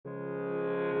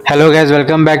Hello guys,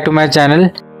 welcome back to my channel.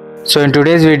 So in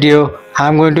today's video I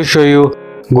am going to show you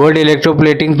gold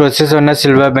electroplating process on a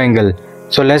silver bangle.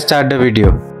 So let's start the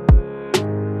video.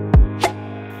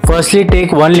 Firstly,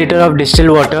 take 1 liter of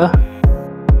distilled water.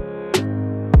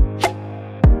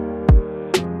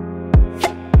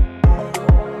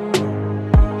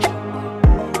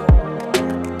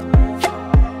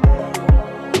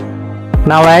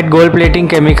 Now add gold plating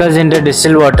chemicals in the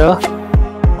distilled water.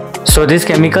 So these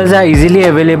chemicals are easily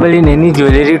available in any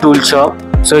jewelry tool shop.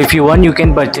 So if you want, you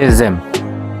can purchase them.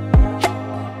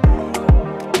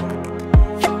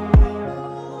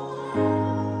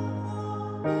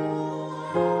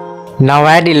 Now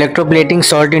add electroplating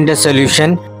salt in the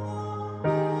solution.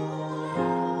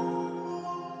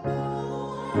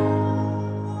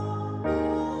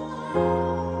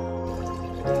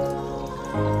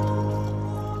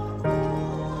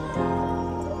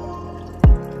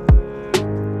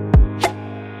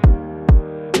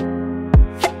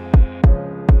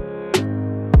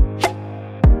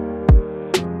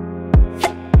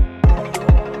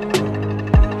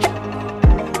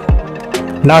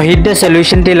 Now heat the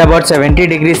solution till about 70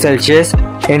 degrees Celsius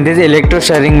in this electro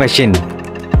stirring machine.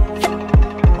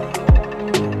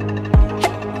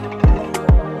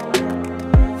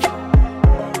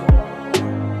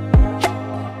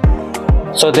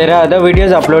 So there are other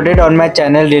videos uploaded on my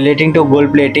channel relating to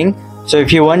gold plating. So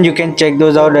if you want, you can check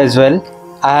those out as well.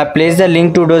 I have placed the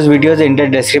link to those videos in the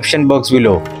description box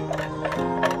below.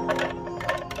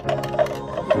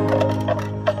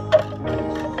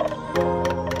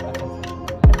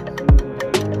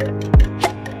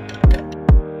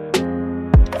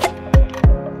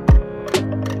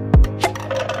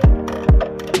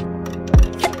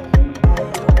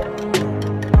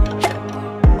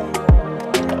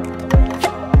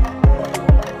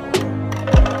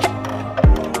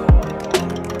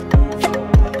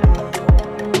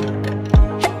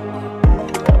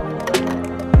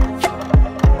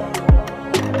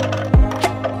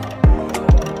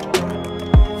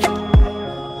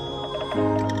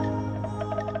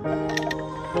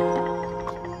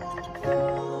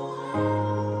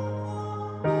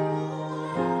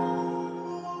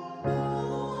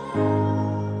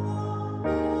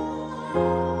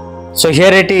 So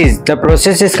here it is, the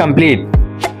process is complete.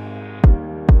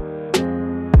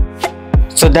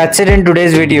 So that's it in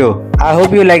today's video. I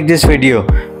hope you like this video.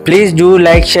 Please do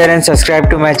like, share and subscribe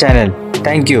to my channel.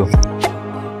 Thank you.